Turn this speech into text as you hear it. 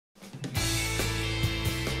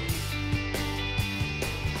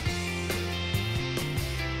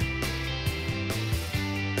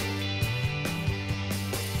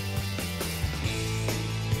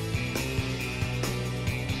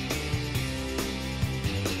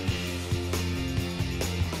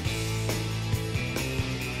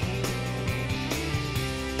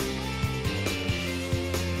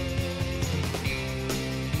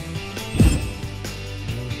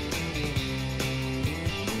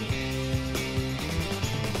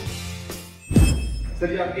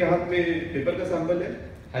Sir ये आपके हाथ में पेपर का सैंपल है।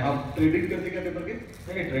 हाँ आप ट्रेडिंग करते क्या पेपर के?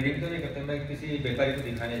 नहीं, ट्रेडिंग तो नहीं करते, मैं किसी व्यापारी को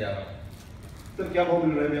दिखाने जा रहा हूँ। सर क्या भाव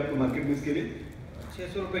मिल रहा है आपको मार्केट में इसके लिए?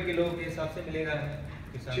 600 रुपये किलो के हिसाब से मिलेगा।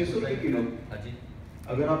 600 रुपये किलो? हाँ जी।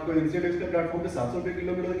 अगर आपको NCDEX के प्लेटफॉर्म पे 700 रुपये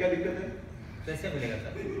किलो मिले तो क्या दिक्कत है? कैसे मिलेगा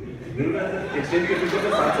सर? मिल रहा है सर, एक्सचेंज के पीछे तो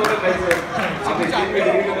 700 रुपये प्राइस है। आप एक्सचेंज में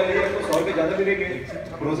डिग्री में करिए तो 100 रुपये ज़्यादा मिलेंगे।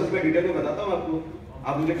 प्रोसेस में डिटेल में बताता हूँ आपको,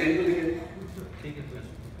 आप मुझे टाइम तो दीजिए। ठीक है, तो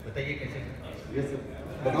बताइए कैसे? यस सर,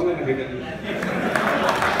 बताऊँगा मैं डिटेल में।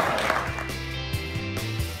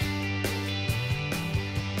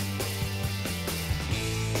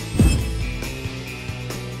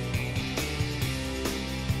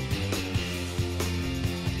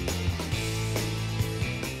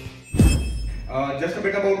 Just a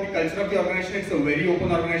bit about the culture of the organization. It's a very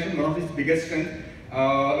open organization. One of its biggest strengths.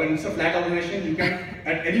 When it's a flat organization, you can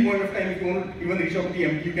at any point of time, if you want to even reach out to the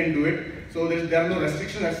MD, you can do it. So there are no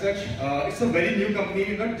restrictions as such. It's a very new company,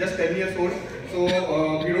 just 10 years old. So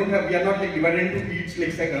we are not like divided into each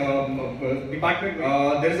department.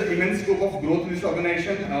 There is an immense scope of growth in this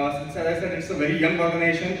organization. Since as I said, it's a very young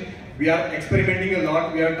organization. We are experimenting a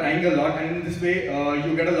lot, we are trying a lot, and in this way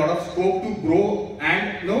you get a lot of scope to grow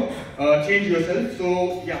and change yourself. So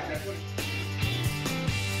yeah, that's what.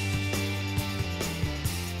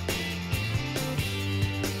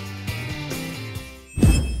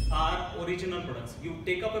 Are original products. You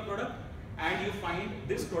take up a product and you find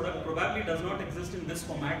this product probably does not exist in this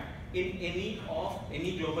format in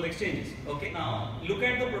any global exchanges. Okay, now look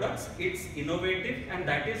at the products. It's innovative, and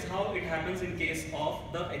that is how it happens in case of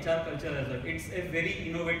the HR culture as well. It's a very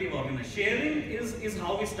innovative organization. Sharing is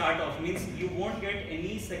how we start off. Means you won't get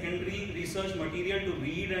any secondary research material to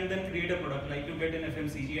read and then create a product like you get in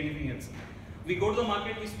FMCG, anything else. We go to the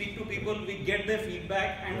market, we speak to people, we get their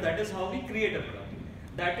feedback, and that is how we create a product.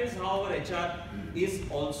 That is how our HR is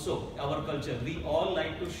also, our culture. We all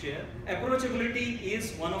like to share. Approachability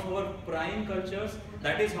is one of our prime cultures.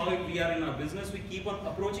 That is how we are in our business. We keep on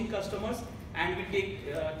approaching customers, and we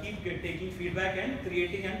keep taking feedback and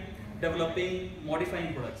creating and developing,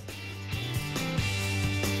 modifying products.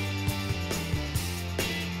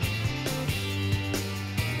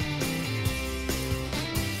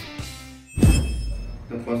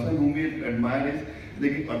 The person whom we admire is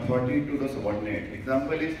like authority to the subordinate.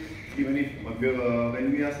 Example is, even if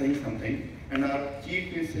when we are saying something and our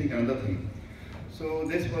chief is saying another thing, so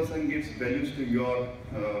this person gives values to your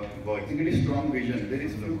work. It is strong vision. There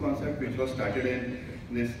is few concept which was started in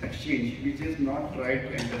this exchange, which is not tried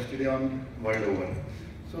and tested on world over.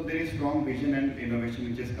 So there is strong vision and innovation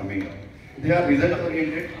which is coming up. They are result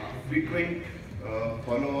oriented, frequent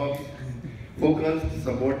follow-ups, focused,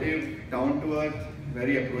 supportive, down to earth,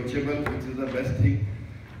 very approachable, which is the best thing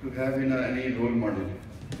to have in any role model.